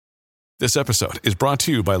This episode is brought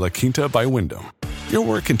to you by La Quinta by Wyndham. Your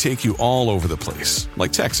work can take you all over the place,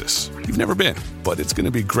 like Texas. You've never been, but it's going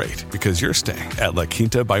to be great because you're staying at La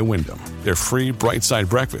Quinta by Wyndham. Their free Bright Side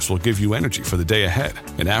breakfast will give you energy for the day ahead.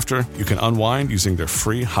 And after, you can unwind using their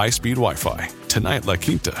free high-speed Wi-Fi. Tonight, La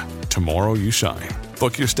Quinta. Tomorrow, you shine.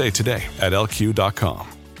 Book your stay today at LQ.com.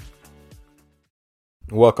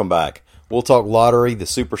 Welcome back. We'll talk lottery, the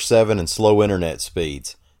Super 7, and slow internet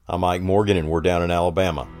speeds. I'm Mike Morgan, and we're down in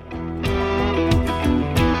Alabama.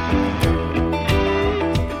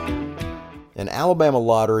 An Alabama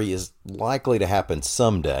lottery is likely to happen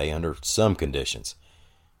someday under some conditions.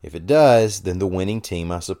 If it does, then the winning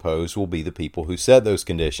team, I suppose, will be the people who set those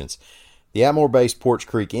conditions. The Atmore-based Poarch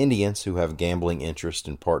Creek Indians, who have gambling interest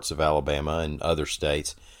in parts of Alabama and other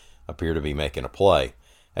states, appear to be making a play.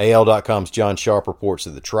 AL.com's John Sharp reports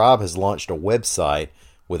that the tribe has launched a website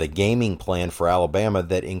with a gaming plan for Alabama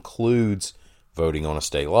that includes voting on a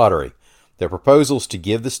state lottery. Their proposal is to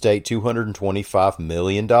give the state $225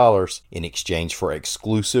 million in exchange for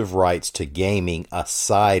exclusive rights to gaming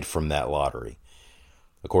aside from that lottery.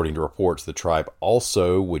 According to reports, the tribe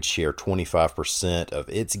also would share 25% of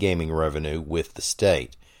its gaming revenue with the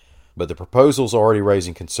state. But the proposal is already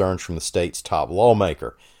raising concerns from the state's top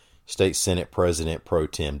lawmaker, State Senate President Pro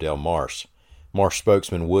Tem Del Marsh. Marsh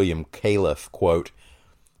spokesman William Califf, quote,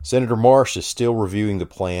 "Senator Marsh is still reviewing the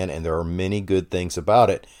plan and there are many good things about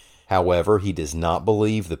it. However, he does not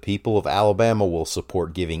believe the people of Alabama will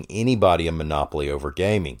support giving anybody a monopoly over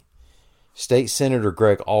gaming." State Senator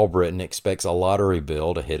Greg Albritton expects a lottery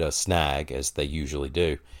bill to hit a snag, as they usually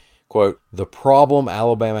do. Quote, "The problem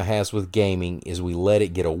Alabama has with gaming is we let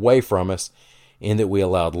it get away from us in that we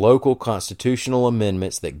allowed local constitutional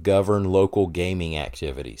amendments that govern local gaming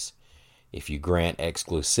activities. If you grant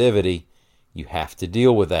exclusivity, you have to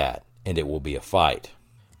deal with that, and it will be a fight."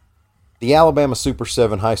 The Alabama Super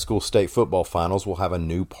 7 high school state football finals will have a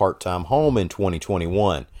new part-time home in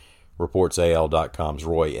 2021, reports AL.com's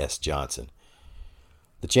Roy S. Johnson.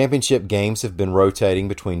 The championship games have been rotating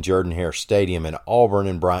between Jordan-Hare Stadium in Auburn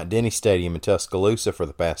and Bryant-Denny Stadium in Tuscaloosa for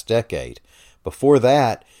the past decade. Before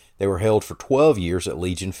that, they were held for 12 years at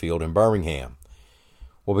Legion Field in Birmingham.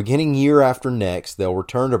 Well, beginning year after next, they'll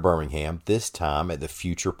return to Birmingham, this time at the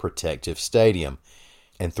future Protective Stadium.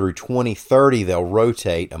 And through 2030, they'll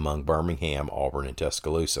rotate among Birmingham, Auburn, and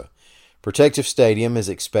Tuscaloosa. Protective Stadium is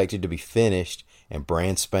expected to be finished and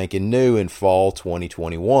brand spanking new in fall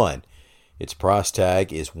 2021. Its price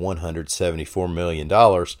tag is $174 million,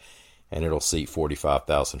 and it'll seat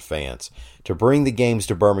 45,000 fans. To bring the games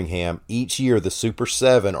to Birmingham, each year the Super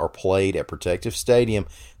 7 are played at Protective Stadium.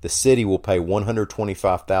 The city will pay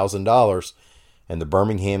 $125,000, and the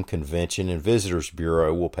Birmingham Convention and Visitors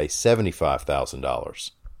Bureau will pay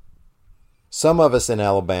 $75,000. Some of us in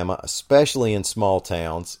Alabama, especially in small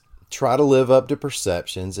towns, try to live up to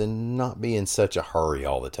perceptions and not be in such a hurry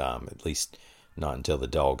all the time, at least not until the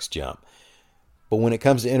dogs jump. But when it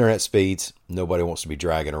comes to internet speeds, nobody wants to be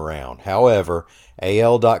dragging around. However,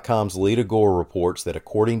 AL.com's Lita Gore reports that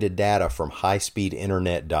according to data from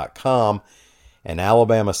HighSpeedInternet.com, an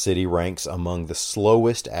Alabama city ranks among the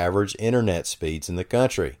slowest average internet speeds in the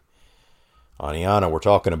country. Aniana, we're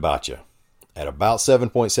talking about you. At about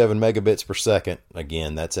 7.7 megabits per second,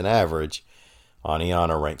 again, that's an average,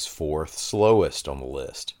 Aniana ranks fourth slowest on the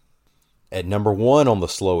list. At number 1 on the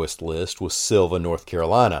slowest list was Sylva, North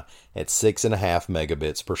Carolina, at 6.5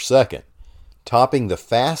 megabits per second. Topping the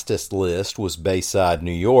fastest list was Bayside,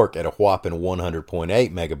 New York, at a whopping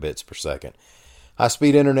 100.8 megabits per second.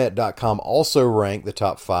 HighSpeedInternet.com also ranked the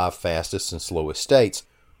top 5 fastest and slowest states.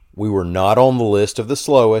 We were not on the list of the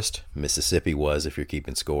slowest. Mississippi was, if you're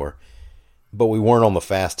keeping score. But we weren't on the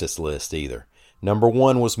fastest list either. Number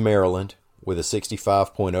 1 was Maryland, with a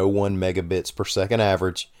 65.01 megabits per second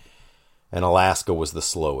average, and Alaska was the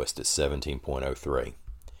slowest at 17.03.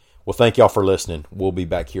 Well, thank y'all for listening. We'll be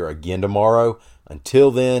back here again tomorrow.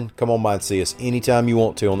 Until then, come on by and see us anytime you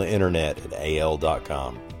want to on the internet at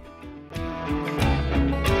AL.com.